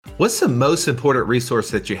What's the most important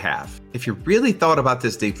resource that you have? If you really thought about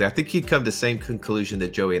this deeply, I think you'd come to the same conclusion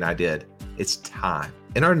that Joey and I did. It's time.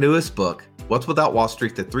 In our newest book, Wealth Without Wall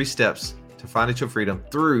Street, The 3 Steps to Financial Freedom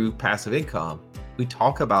Through Passive Income, we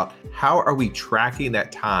talk about how are we tracking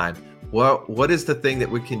that time? What is the thing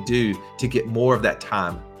that we can do to get more of that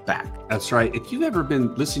time back? That's right. If you've ever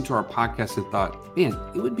been listening to our podcast and thought, man,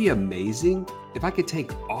 it would be amazing if I could take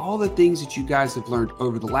all the things that you guys have learned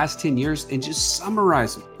over the last 10 years and just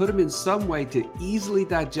summarize them, put them in some way to easily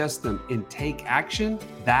digest them and take action,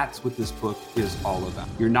 that's what this book is all about.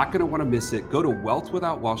 You're not going to want to miss it. Go to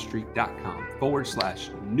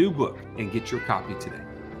wealthwithoutwallstreet.com/new book and get your copy today.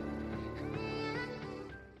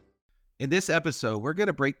 In this episode, we're going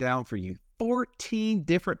to break down for you 14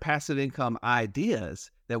 different passive income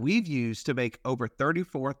ideas that we've used to make over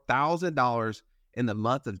 $34,000 in the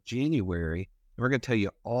month of January. And we're going to tell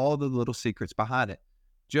you all the little secrets behind it.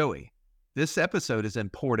 Joey, this episode is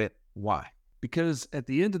important. Why? Because at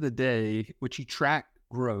the end of the day, what you track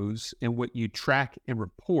grows, and what you track and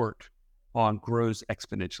report on grows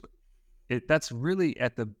exponentially. That's really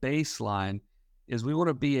at the baseline. Is we want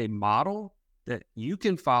to be a model that you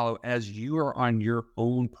can follow as you are on your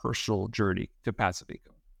own personal journey to passive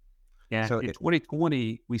income. And so in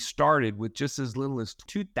 2020, we started with just as little as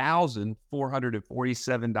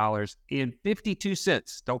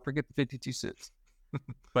 $2,447.52. Don't forget the 52 cents.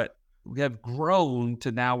 But we have grown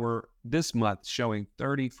to now we're this month showing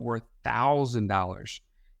 $34,000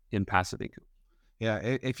 in passive income.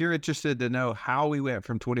 Yeah, if you're interested to know how we went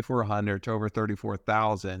from 2,400 to over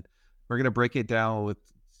 34,000, we're going to break it down with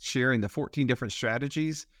sharing the 14 different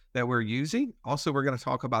strategies that we're using. Also, we're going to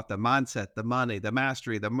talk about the mindset, the money, the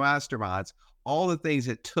mastery, the masterminds, all the things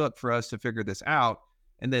it took for us to figure this out,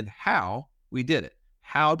 and then how we did it.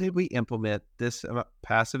 How did we implement this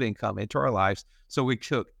passive income into our lives? So we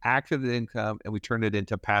took active income and we turned it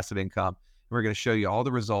into passive income. And we're going to show you all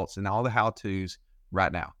the results and all the how-tos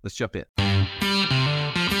right now. Let's jump in.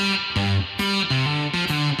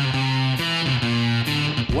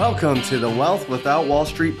 Welcome to the Wealth Without Wall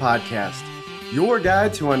Street podcast, your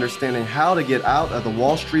guide to understanding how to get out of the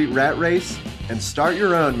Wall Street rat race and start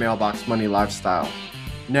your own mailbox money lifestyle.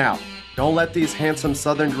 Now, don't let these handsome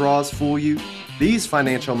Southern draws fool you. These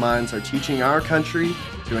financial minds are teaching our country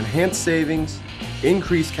to enhance savings,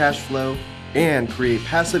 increase cash flow, and create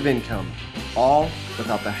passive income, all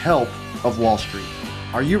without the help of Wall Street.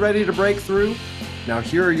 Are you ready to break through? Now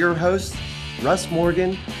here are your hosts, Russ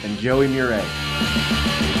Morgan and Joey Murray.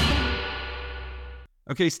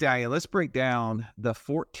 Okay, Stallion, let's break down the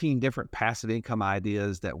 14 different passive income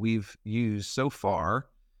ideas that we've used so far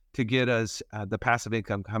to get us the passive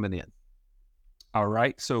income coming in. All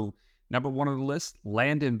right. So number one on the list,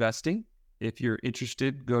 land investing. If you're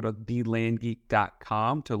interested, go to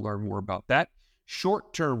thelandgeek.com to learn more about that.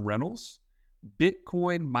 Short-term rentals,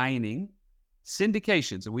 Bitcoin mining,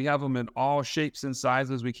 syndications. And we have them in all shapes and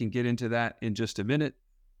sizes. We can get into that in just a minute.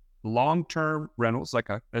 Long-term rentals,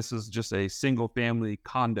 this is just a single-family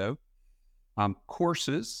condo,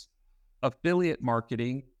 courses, affiliate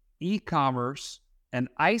marketing, e-commerce, an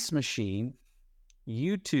ice machine,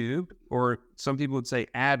 YouTube, or some people would say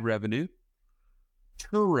ad revenue,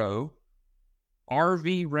 Turo,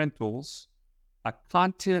 RV rentals, a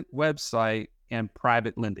content website, and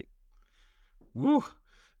private lending. Woo,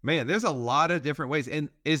 man, there's a lot of different ways. And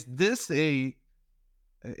is this the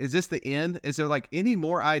end? Is there like any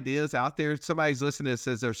more ideas out there? Somebody's listening that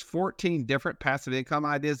says there's 14 different passive income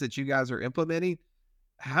ideas that you guys are implementing.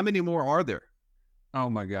 How many more are there?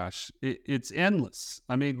 Oh my gosh, it's endless.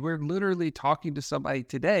 I mean, we're literally talking to somebody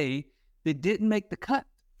today that didn't make the cut.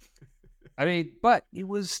 I mean, but it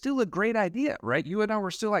was still a great idea, right? You and I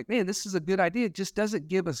were still like, man, this is a good idea. It just doesn't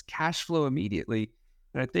give us cash flow immediately.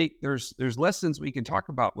 And I think there's lessons we can talk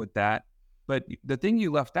about with that. But the thing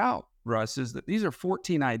you left out, Russ, is that these are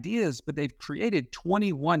 14 ideas, but they've created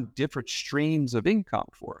 21 different streams of income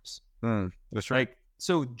for us. That's right.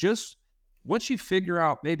 So just once you figure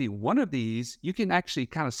out maybe one of these, you can actually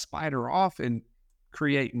kind of spider off and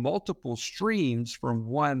create multiple streams from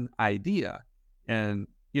one idea. And,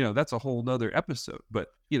 that's a whole nother episode, but,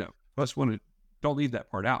 don't leave that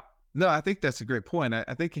part out. No, I think that's a great point. I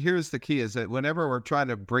think here's the key is that whenever we're trying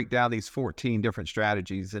to break down these 14 different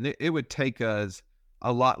strategies, and it would take us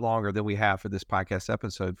a lot longer than we have for this podcast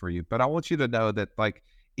episode for you. But I want you to know that like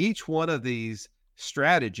each one of these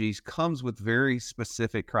strategies comes with very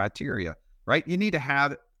specific criteria, right? You need to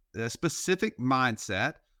have a specific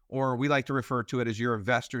mindset, or we like to refer to it as your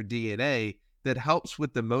investor DNA, that helps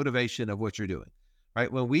with the motivation of what you're doing. Right?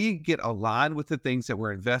 When we get aligned with the things that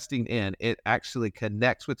we're investing in, it actually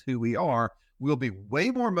connects with who we are. We'll be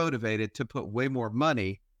way more motivated to put way more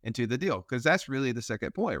money into the deal? Because that's really the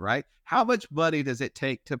second point, right? How much money does it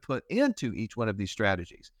take to put into each one of these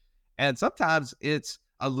strategies? And sometimes it's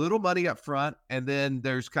a little money up front, and then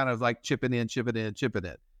there's kind of like chipping in.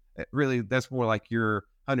 Really, that's more like your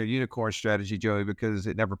 100 unicorn strategy, Joey, because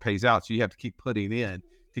it never pays out. So you have to keep putting in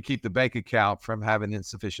to keep the bank account from having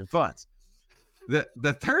insufficient funds.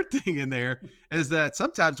 The third thing in there is that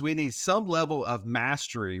sometimes we need some level of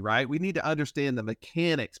mastery, right? We need to understand the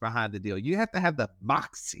mechanics behind the deal. You have to have the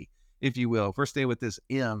moxie, if you will. If we're staying with this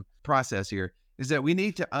M process here, is that we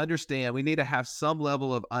need to understand, we need to have some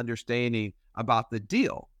level of understanding about the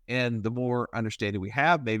deal. And the more understanding we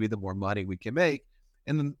have, maybe the more money we can make.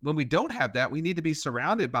 And then when we don't have that, we need to be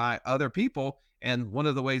surrounded by other people. And one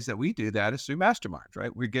of the ways that we do that is through masterminds,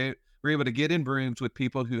 right? We're able to get in rooms with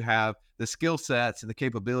people who have the skill sets and the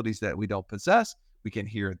capabilities that we don't possess. We can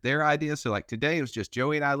hear their ideas. So like today, it was just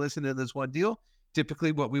Joey and I listening to this one deal.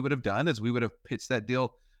 Typically what we would have done is we would have pitched that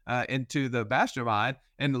deal into the mastermind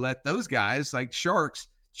and let those guys like sharks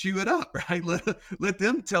chew it up, right? Let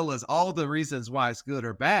them tell us all the reasons why it's good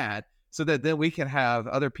or bad, so that then we can have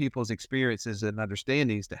other people's experiences and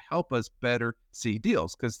understandings to help us better see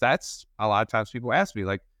deals. Because that's a lot of times people ask me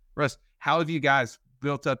like, Russ, how have you guys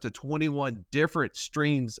built up to 21 different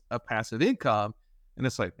streams of passive income? And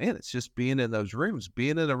it's like, man, it's just being in those rooms,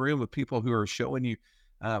 being in a room with people who are showing you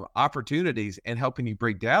opportunities and helping you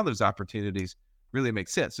break down those opportunities really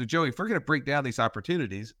makes sense. So Joey, if we're going to break down these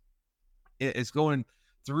opportunities, it's going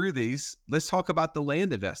through these. Let's talk about the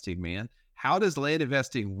land investing, man. How does land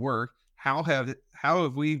investing work? How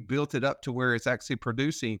have we built it up to where it's actually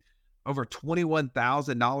producing over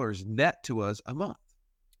 $21,000 net to us a month?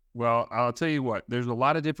 Well, I'll tell you what, there's a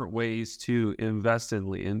lot of different ways to invest in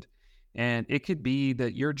land. And it could be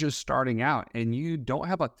that you're just starting out and you don't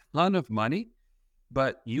have a ton of money,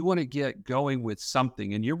 but you want to get going with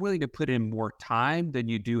something and you're willing to put in more time than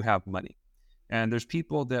you do have money. And there's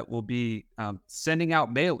people that will be sending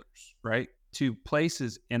out mailers, right, to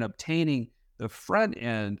places and obtaining the front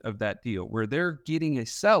end of that deal where they're getting a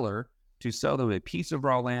seller to sell them a piece of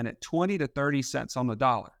raw land at 20 to 30 cents on the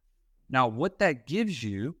dollar. Now, what that gives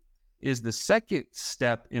you is the second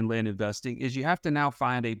step in land investing is you have to now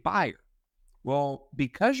find a buyer. Well,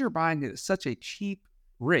 because you're buying it at such a cheap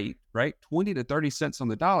rate, right, 20 to 30 cents on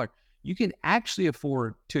the dollar, you can actually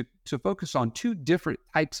afford to focus on two different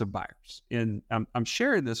types of buyers. And I'm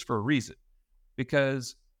sharing this for a reason,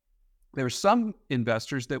 because there are some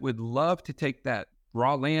investors that would love to take that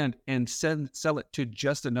raw land and sell it to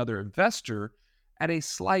just another investor at a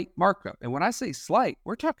slight markup. And when I say slight,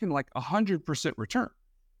 we're talking like 100% return.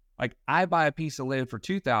 Like I buy a piece of land for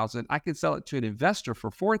 $2,000, I can sell it to an investor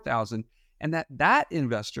for $4,000, and that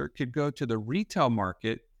investor could go to the retail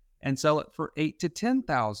market and sell it for $8,000 to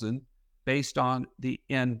 $10,000 based on the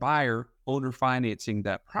end buyer owner financing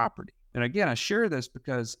that property. And again, I share this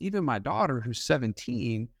because even my daughter, who's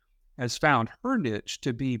 17, has found her niche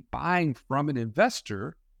to be buying from an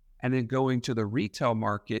investor and then going to the retail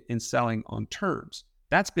market and selling on terms.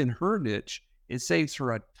 That's been her niche. It saves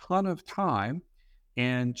her a ton of time.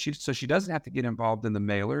 And so she doesn't have to get involved in the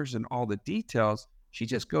mailers and all the details. She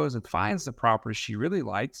just goes and finds the property she really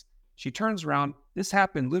likes. She turns around. This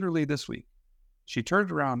happened literally this week. She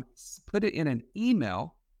turned around, put it in an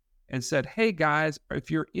email and said, hey guys, if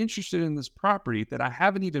you're interested in this property that I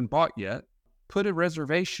haven't even bought yet, put a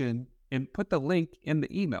reservation and put the link in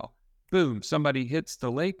the email. Boom, somebody hits the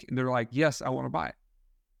link and they're like, yes, I want to buy it.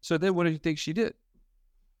 So then what do you think she did?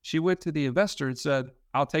 She went to the investor and said,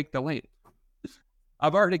 I'll take the land.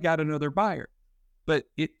 I've already got another buyer. But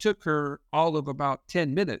it took her all of about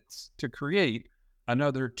 10 minutes to create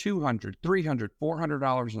another $200, $300,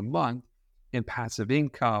 $400 a month in passive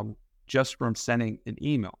income just from sending an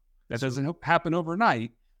email. That doesn't happen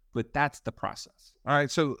overnight, but that's the process. All right.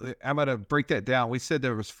 So I'm going to break that down. We said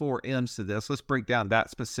there was 4 M's to this. Let's break down that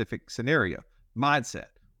specific scenario. Mindset.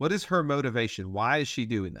 What is her motivation? Why is she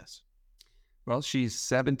doing this? Well, she's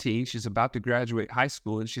 17. She's about to graduate high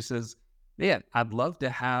school. And she says, man, I'd love to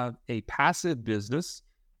have a passive business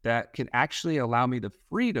that can actually allow me the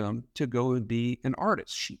freedom to go and be an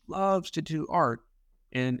artist. She loves to do art.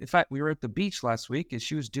 And in fact, we were at the beach last week and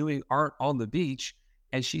she was doing art on the beach,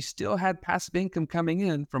 and she still had passive income coming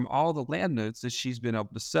in from all the land notes that she's been able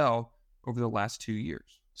to sell over the last 2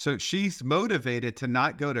 years. So she's motivated to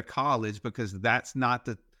not go to college because that's not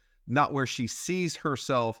where she sees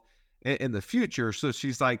herself in the future. So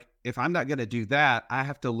she's like, if I'm not going to do that, I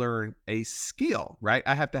have to learn a skill, right?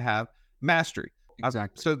 I have to have mastery.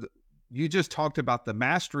 Exactly. So you just talked about the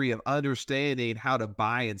mastery of understanding how to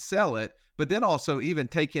buy and sell it, but then also even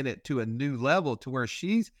taking it to a new level to where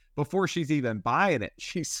before she's even buying it,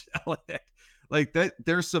 she's selling it. Like that,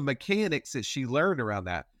 there's some mechanics that she learned around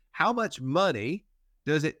that. How much money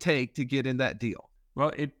does it take to get in that deal?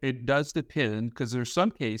 Well, it does depend, because there's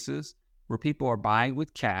some cases where people are buying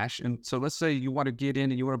with cash. And so let's say you want to get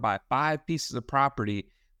in and you want to buy 5 pieces of property.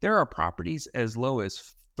 There are properties as low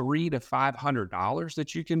as $300 to $500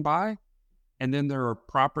 that you can buy. And then there are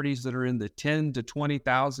properties that are in the 10 to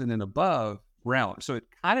 20,000 and above realm. So it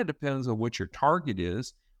kind of depends on what your target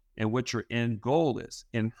is and what your end goal is.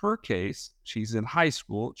 In her case, she's in high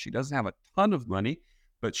school. She doesn't have a ton of money,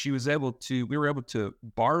 but we were able to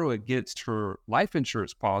borrow against her life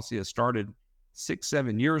insurance policy that started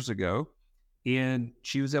 6-7 years ago. And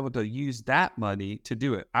she was able to use that money to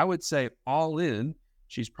do it. I would say all in,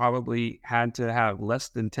 she's probably had to have less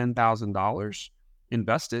than $10,000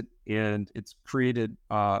 invested, and it's created,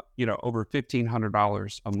 over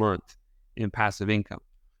 $1,500 a month in passive income.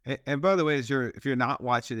 And by the way, if you're not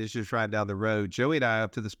watching this, just riding down the road, Joey and I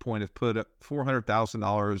up to this point have put up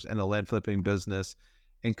 $400,000 in a land flipping business,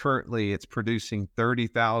 and currently it's producing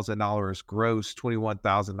 $30,000 gross,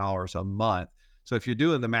 $21,000 a month. So if you're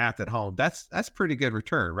doing the math at home, that's pretty good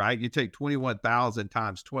return, right? You take 21,000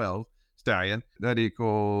 times 12, Stallion, that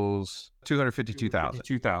equals 252,000.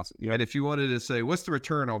 2,000. Yeah. And if you wanted to say, what's the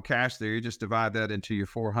return on cash there? You just divide that into your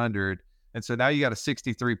 400. And so now you got a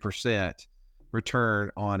 63% return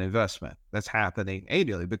on investment that's happening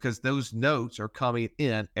annually, because those notes are coming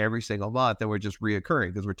in every single month and we're just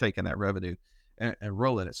reoccurring because we're taking that revenue and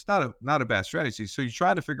rolling it. It's not a bad strategy. So you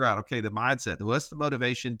try to figure out, okay, the mindset, what's the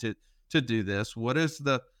motivation to do this?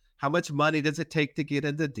 How much money does it take to get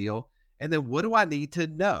in the deal? And then what do I need to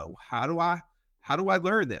know? How do I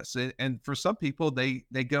learn this? And for some people, they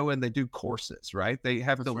go and they do courses, right? They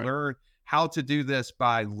have to learn how to do this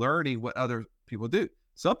by learning what other people do.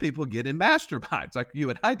 Some people get in masterminds like you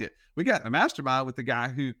and I did. We got a mastermind with the guy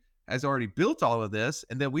who has already built all of this,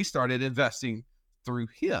 and then we started investing through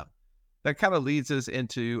him. That kind of leads us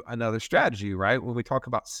into another strategy, right? When we talk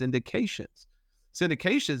about syndications.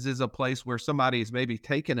 Syndications is a place where somebody has maybe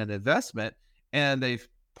taken an investment and they've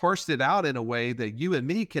parsed it out in a way that you and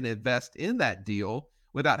me can invest in that deal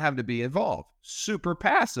without having to be involved. Super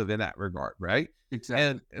passive in that regard, right?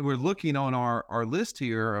 Exactly. And we're looking on our list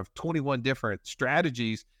here of 21 different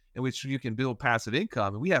strategies in which you can build passive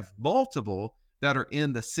income. And we have multiple that are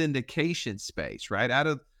in the syndication space, right? Out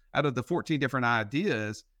of the 14 different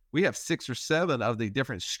ideas, we have 6 or 7 of the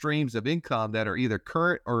different streams of income that are either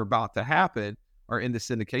current or about to happen are in the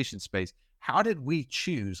syndication space. How did we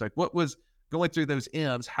choose? Like, what was going through those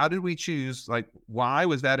M's? How did we choose? Like, why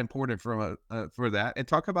was that important for that? And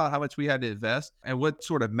talk about how much we had to invest and what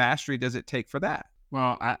sort of mastery does it take for that?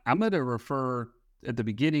 Well, I'm going to refer at the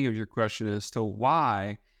beginning of your question as to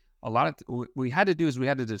why we had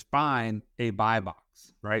to define a buy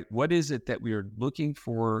box, right? What is it that we are looking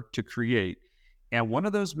for to create? And one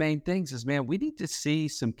of those main things is, man, we need to see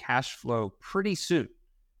some cash flow pretty soon,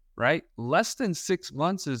 right? Less than 6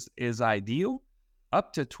 months is ideal.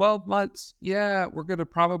 Up to 12 months, yeah, we're going to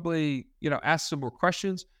probably, ask some more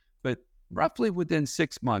questions, but roughly within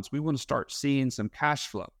 6 months, we want to start seeing some cash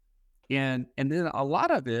flow. And then a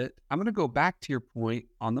lot of it, I'm going to go back to your point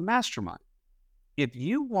on the mastermind. If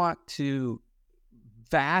you want to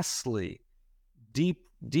vastly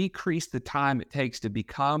decrease the time it takes to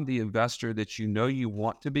become the investor that you know you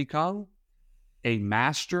want to become, a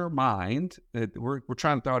mastermind, we're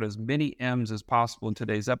trying to throw out as many M's as possible in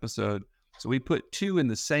today's episode. So we put 2 in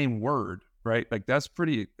the same word, right? Like that's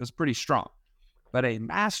pretty strong. But a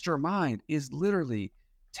mastermind is literally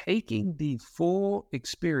taking the full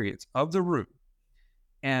experience of the room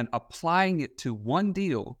and applying it to one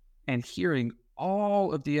deal and hearing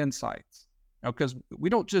all of the insights. Now, because we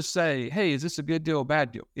don't just say, hey, is this a good deal or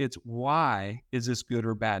bad deal? It's why is this good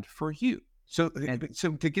or bad for you? So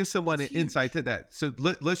to give someone an insight to that, so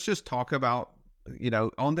let's just talk about,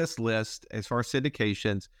 on this list, as far as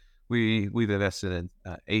syndications, we've invested in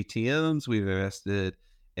ATMs, we've invested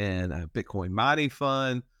in a Bitcoin mining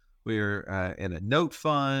fund, we're in a note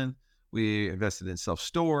fund, we invested in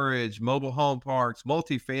self-storage, mobile home parks,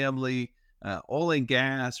 multifamily, oil and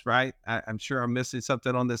gas, right? I'm sure I'm missing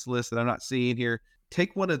something on this list that I'm not seeing here.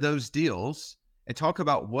 Take one of those deals and talk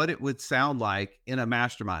about what it would sound like in a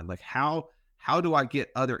mastermind. Like how do I get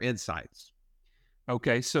other insights?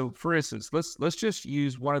 Okay, so for instance, let's just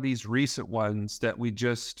use one of these recent ones that we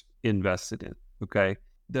just invested in. Okay,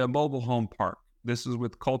 the mobile home park. This is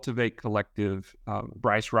with Cultivate Collective.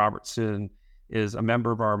 Bryce Robertson is a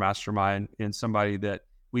member of our mastermind and somebody that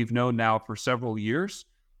we've known now for several years,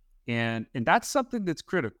 and that's something that's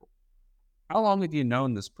critical. How long have you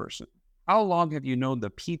known this person? How long have you known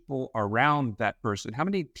the people around that person? How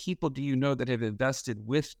many people do you know that have invested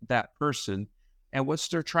with that person and what's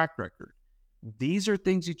their track record. These are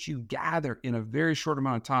things that you gather in a very short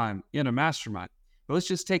amount of time in a mastermind. But let's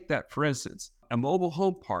just take that, for instance, a mobile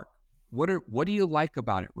home park. What do you like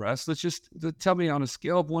about it, Russ? Tell me on a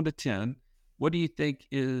scale of 1 to 10, what do you think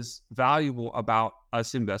is valuable about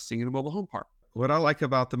us investing in a mobile home park? What I like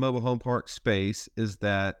about the mobile home park space is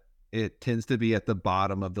that it tends to be at the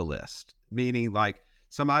bottom of the list, meaning like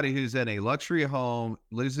somebody who's in a luxury home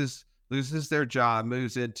loses their job,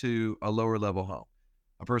 moves into a lower level home.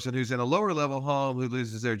 A person who's in a lower level home who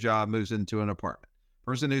loses their job moves into an apartment.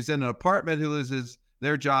 Person who's in an apartment who loses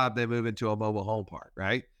their job, they move into a mobile home park,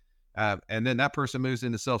 right? And then that person moves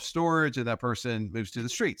into self-storage, and that person moves to the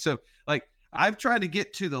street. So like I've tried to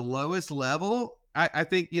get to the lowest level. I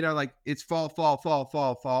think, like it's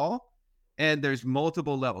fall. And there's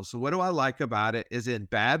multiple levels. So what do I like about it is in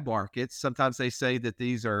bad markets, sometimes they say that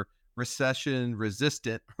these are recession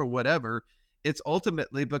resistant or whatever. It's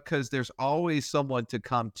ultimately because there's always someone to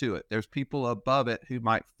come to it. There's people above it who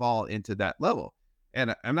might fall into that level.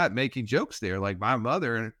 And I'm not making jokes there. Like my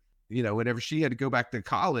mother, whenever she had to go back to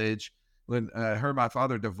college, when her and my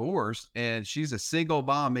father divorced, and she's a single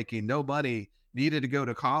mom making no money, needed to go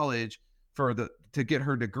to college to get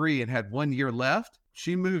her degree and had 1 year left.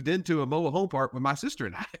 She moved into a mobile home park with my sister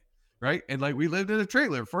and I, right? And like we lived in a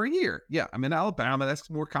trailer for a year. Yeah, I'm in Alabama. That's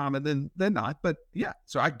more common than not. But yeah,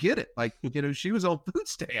 so I get it. Like, she was on food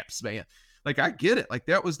stamps, man. Like I get it. Like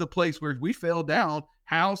that was the place where we fell down,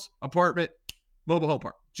 house, apartment, mobile home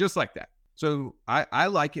park, just like that. So I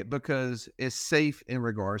like it because it's safe in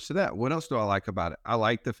regards to that. What else do I like about it? I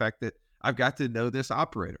like the fact that I've got to know this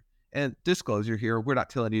operator. And disclosure here, we're not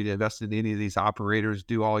telling you to invest in any of these operators,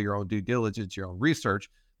 do all your own due diligence, your own research.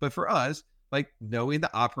 But for us, like knowing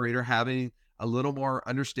the operator, having a little more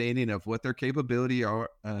understanding of what their capability are,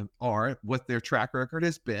 what their track record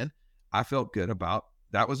has been, I felt good about.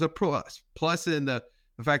 That was a plus. Plus in the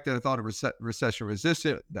fact that I thought it recession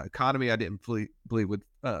resistant, the economy I didn't believe would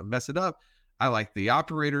mess it up. I like the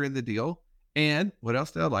operator in the deal. And what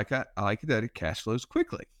else did I like? I like that it cash flows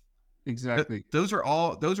quickly. Exactly. Those are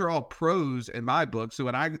all pros in my book. So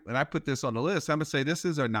when I put this on the list, I'm gonna say this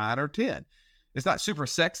is a 9 or 10. It's not super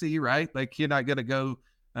sexy, right? Like you're not gonna go.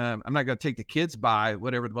 I'm not gonna take the kids by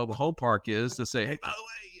whatever the mobile home park is to say, hey, by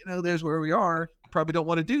the way, there's where we are. Probably don't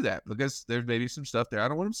want to do that because there's maybe some stuff there I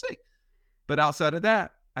don't want them to see. But outside of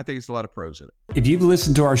that, I think it's a lot of pros in it. If you've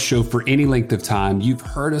listened to our show for any length of time, you've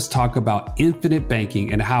heard us talk about infinite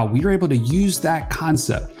banking and how we are able to use that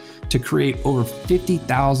concept to create over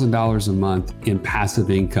 $50,000 a month in passive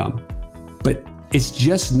income. But it's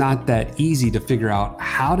just not that easy to figure out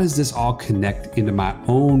how does this all connect into my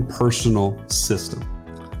own personal system.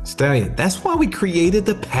 Stallion, that's why we created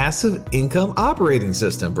the passive income operating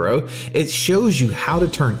system, bro. It shows you how to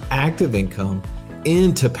turn active income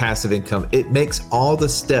into passive income. It makes all the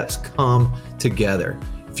steps come together.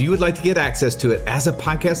 If you would like to get access to it as a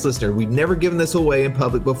podcast listener, we've never given this away in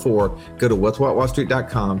public before, go to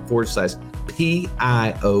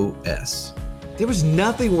what'swhatwallstreet.com/PIOS. There was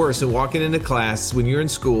nothing worse than walking into class when you're in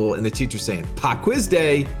school and the teacher saying, Pop Quiz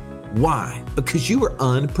Day. Why? Because you were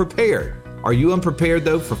unprepared. Are you unprepared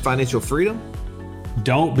though for financial freedom?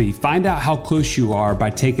 Don't be. Find out how close you are by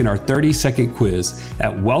taking our 30-second quiz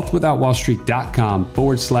at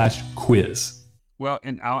wealthwithoutwallstreet.com/quiz. Well,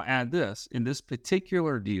 and I'll add this. In this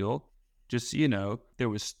particular deal, just so you know, there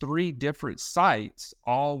was 3 different sites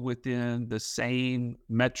all within the same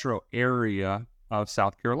metro area of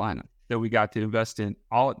South Carolina that we got to invest in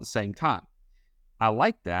all at the same time. I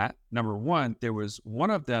like that. Number one, there was one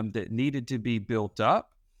of them that needed to be built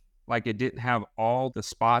up, like it didn't have all the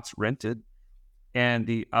spots rented, and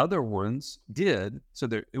the other ones did, so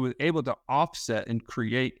that it was able to offset and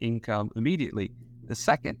create income immediately. The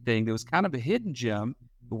second thing that was kind of a hidden gem,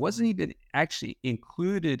 it wasn't even actually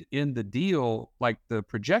included in the deal, like the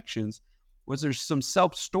projections, was there's some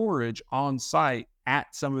self-storage on site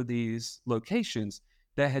at some of these locations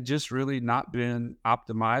that had just really not been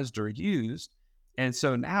optimized or used. And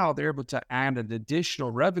so now they're able to add an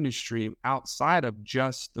additional revenue stream outside of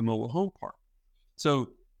just the mobile home park. So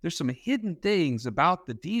there's some hidden things about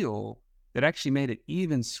the deal that actually made it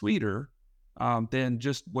even sweeter than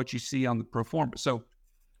just what you see on the pro forma. So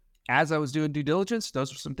as I was doing due diligence,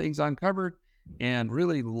 those were some things I uncovered and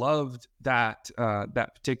really loved that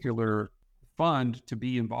particular fund to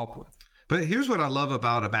be involved with. But here's what I love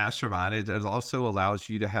about a mastermind. It also allows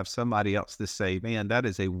you to have somebody else to say, man, that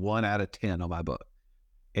is a 1 out of 10 on my book.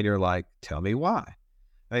 And you're like, tell me why.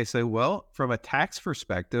 And they say, well, from a tax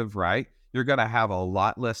perspective, right, you're going to have a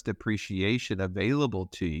lot less depreciation available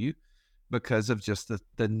to you because of just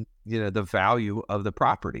the value of the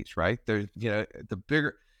properties, right? There's, the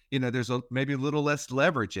bigger, there's maybe a little less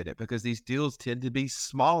leverage in it because these deals tend to be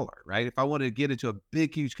smaller, right? If I want to get into a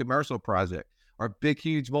big, huge commercial project or a big,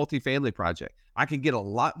 huge multifamily project, I can get a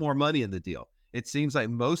lot more money in the deal. It seems like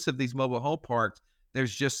most of these mobile home parks,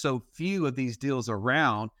 there's just so few of these deals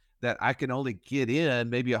around that I can only get in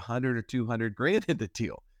maybe 100 or 200 grand in the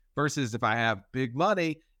deal. Versus if I have big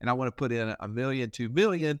money and I want to put in $1 million, $2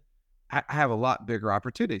 million, I have a lot bigger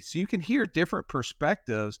opportunities. So you can hear different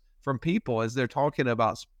perspectives from people as they're talking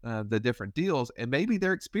about the different deals and maybe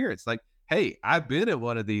their experience. Like, hey, I've been at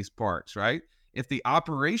one of these parks, right? If the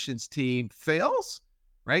operations team fails,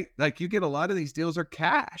 right? Like you get a lot of these deals are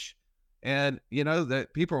cash. And that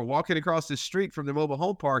people are walking across the street from the mobile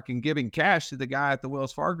home park and giving cash to the guy at the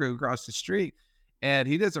Wells Fargo across the street. And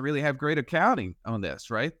he doesn't really have great accounting on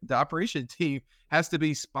this, right? The operation team has to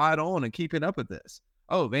be spot on and keeping up with this.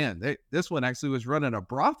 Oh man, this one actually was running a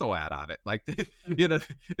brothel ad on it. Like,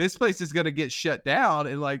 this place is going to get shut down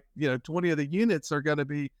and 20 of the units are going to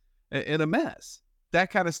be in a mess.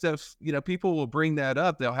 That kind of stuff, people will bring that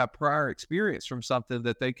up. They'll have prior experience from something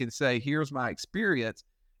that they can say, here's my experience.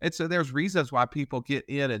 And so there's reasons why people get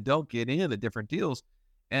in and don't get in the different deals.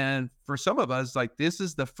 And for some of us, this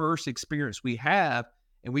is the first experience we have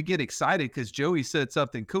and we get excited because Joey said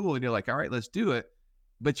something cool and you're like, all right, let's do it.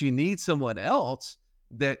 But you need someone else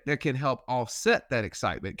that can help offset that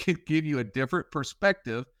excitement, can give you a different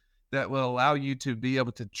perspective that will allow you to be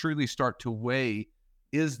able to truly start to weigh,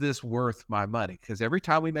 is this worth my money? Because every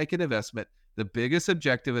time we make an investment, the biggest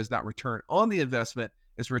objective is not return on the investment,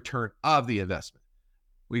 it's return of the investment.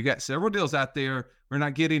 We got several deals out there. We're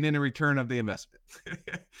not getting any return of the investment.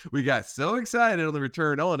 We got so excited on the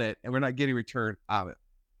return on it, and we're not getting return of it.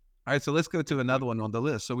 All right, so let's go to another one on the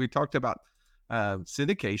list. So we talked about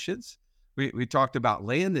syndications. We talked about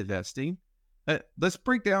land investing. Let's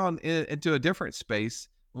break down into a different space.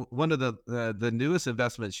 One of the newest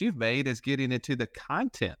investments you've made is getting into the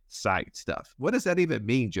content site stuff. What does that even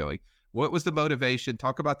mean, Joey? What was the motivation?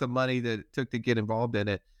 Talk about the money that it took to get involved in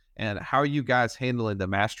it. And how are you guys handling the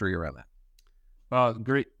mastery around that? Well,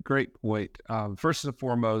 great point. First and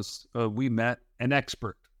foremost, we met an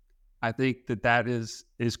expert. I think that is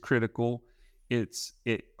critical.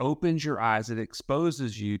 It opens your eyes. It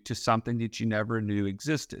exposes you to something that you never knew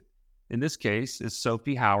existed. In this case, is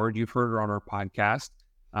Sophie Howard. You've heard her on our podcast.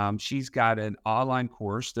 She's got an online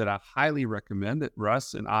course that I highly recommend that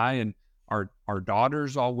Russ and I and our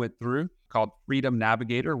daughters all went through called Freedom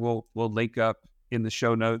Navigator. We'll link up in the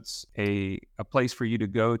show notes a place for you to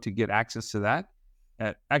go to get access to that.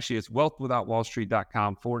 Actually, it's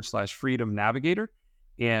wealthwithoutwallstreet.com/Freedom Navigator.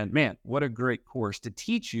 And man, what a great course to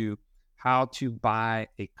teach you how to buy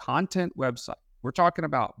a content website. We're talking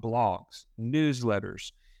about blogs,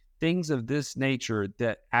 newsletters, things of this nature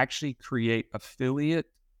that actually create affiliate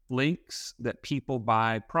links that people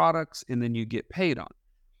buy products and then you get paid on.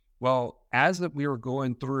 Well, as we were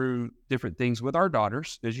going through different things with our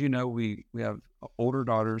daughters, as you know, we have older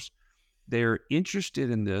daughters, they're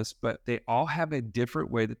interested in this, but they all have a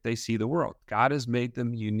different way that they see the world. God has made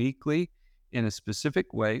them uniquely in a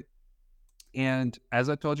specific way. And as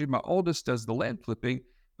I told you, my oldest does the land flipping,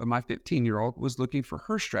 but my 15-year-old was looking for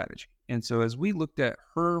her strategy. And so as we looked at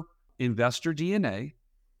her investor DNA,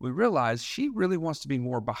 we realized she really wants to be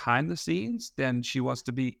more behind the scenes than she wants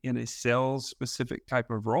to be in a sales specific type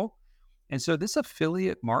of role. And so this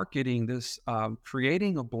affiliate marketing, this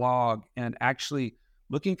creating a blog and actually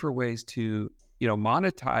looking for ways to,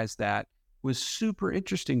 monetize that was super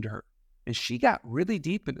interesting to her. And she got really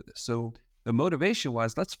deep into this. So the motivation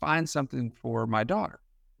was, let's find something for my daughter.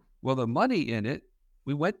 Well, the money in it,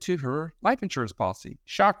 we went to her life insurance policy.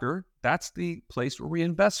 Shocker, that's the place where we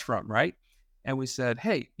invest from, right? And we said,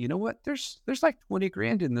 hey, you know what? There's like 20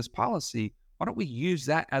 grand in this policy. Why don't we use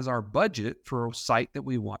that as our budget for a site that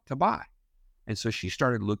we want to buy? And so she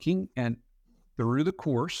started looking, and through the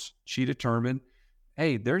course, she determined,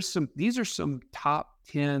 hey, these are some top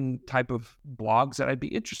 10 type of blogs that I'd be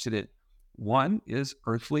interested in. One is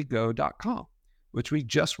earthlygo.com, which we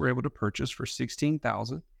just were able to purchase for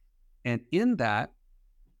 $16,000. And in that,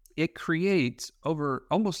 it creates over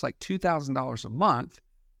almost like $2,000 a month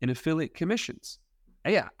in affiliate commissions.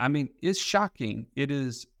 Yeah, I mean, it's shocking. It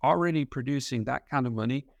is already producing that kind of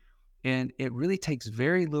money. And it really takes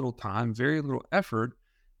very little time, very little effort,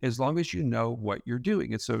 as long as you know what you're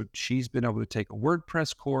doing. And so she's been able to take a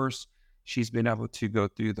WordPress course. She's been able to go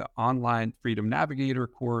through the online Freedom Navigator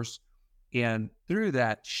course. And through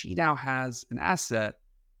that, she now has an asset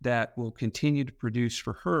that will continue to produce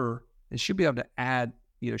for her. And she'll be able to add,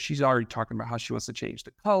 she's already talking about how she wants to change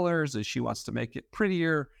the colors, and she wants to make it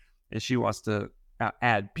prettier, and she wants to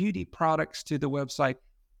add beauty products to the website.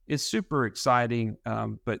 is super exciting.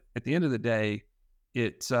 But at the end of the day,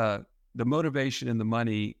 it's the motivation and the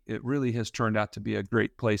money. It really has turned out to be a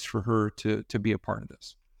great place for her to be a part of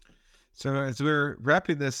this. So as we're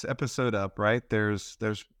wrapping this episode up, right, there's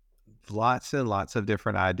lots and lots of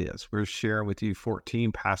different ideas. We're sharing with you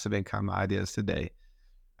 14 passive income ideas today.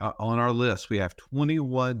 On our list, we have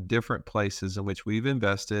 21 different places in which we've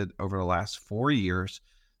invested over the last 4 years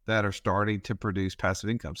that are starting to produce passive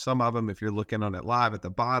income. Some of them, if you're looking on it live at the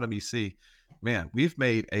bottom, you see, man, we've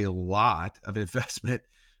made a lot of investment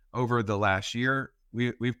over the last year.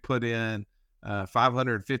 We've put in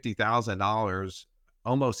 $550,000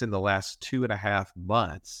 almost in the last 2.5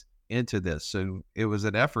 months into this. So it was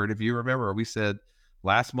an effort. If you remember, we said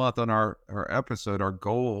last month on our episode, our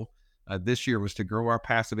goal this year was to grow our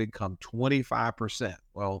passive income 25%.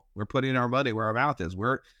 Well, we're putting our money where our mouth is.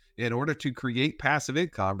 In order to create passive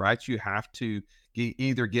income, right, you have to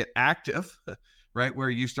either get active, right, where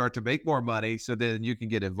you start to make more money so then you can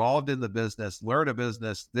get involved in the business, learn a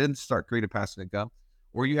business, then start creating passive income,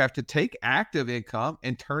 or you have to take active income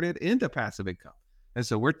and turn it into passive income. And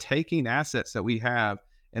so we're taking assets that we have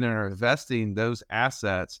and are investing those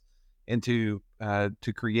assets into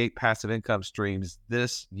to create passive income streams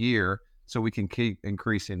this year so we can keep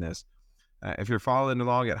increasing this. If you're following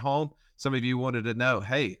along at home, some of you wanted to know,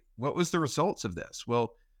 hey, what was the results of this?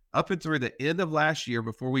 Well, up and through the end of last year,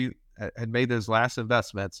 before we had made those last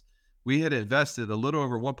investments, we had invested a little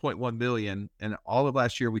over $1.1 million, and all of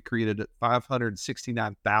last year we created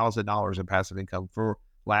 $569,000 in passive income for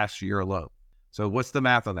last year alone. So what's the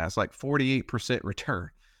math on that? It's like 48% return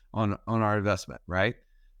on our investment, right?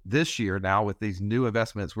 This year now with these new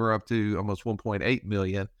investments, we're up to almost 1.8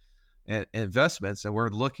 million in investments, and we're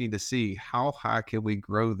looking to see how high can we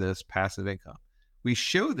grow this passive income. We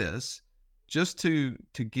show this just to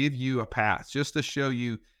give you a path, just to show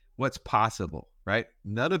you what's possible, right?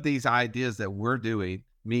 None of these ideas that we're doing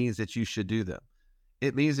means that you should do them.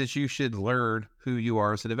 It means that you should learn who you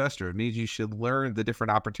are as an investor. It means you should learn the different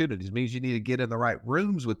opportunities. It means you need to get in the right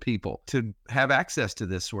rooms with people to have access to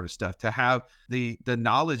this sort of stuff, to have the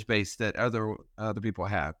knowledge base that other people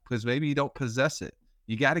have, because maybe you don't possess it.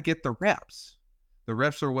 You got to get the reps. The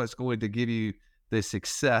reps are what's going to give you the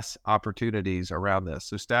success opportunities around this.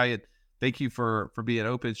 So Stallion, thank you for being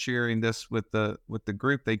open, sharing this with the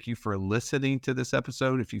group. Thank you for listening to this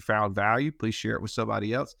episode. If you found value, please share it with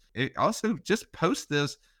somebody else. Also, just post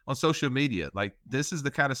this on social media. Like, this is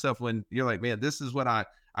the kind of stuff when you're like, man, this is what I'm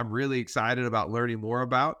really excited about learning more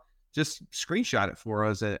about. Just screenshot it for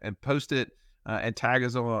us and post it and tag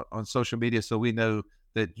us on social media so we know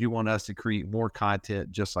that you want us to create more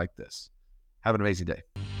content just like this. Have an amazing day.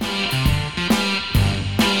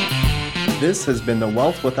 This has been the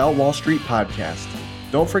Wealth Without Wall Street podcast.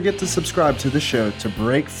 Don't forget to subscribe to the show to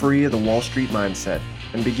break free of the Wall Street mindset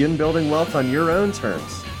and begin building wealth on your own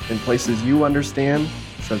terms in places you understand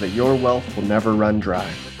so that your wealth will never run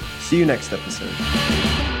dry. See you next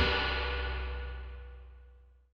episode.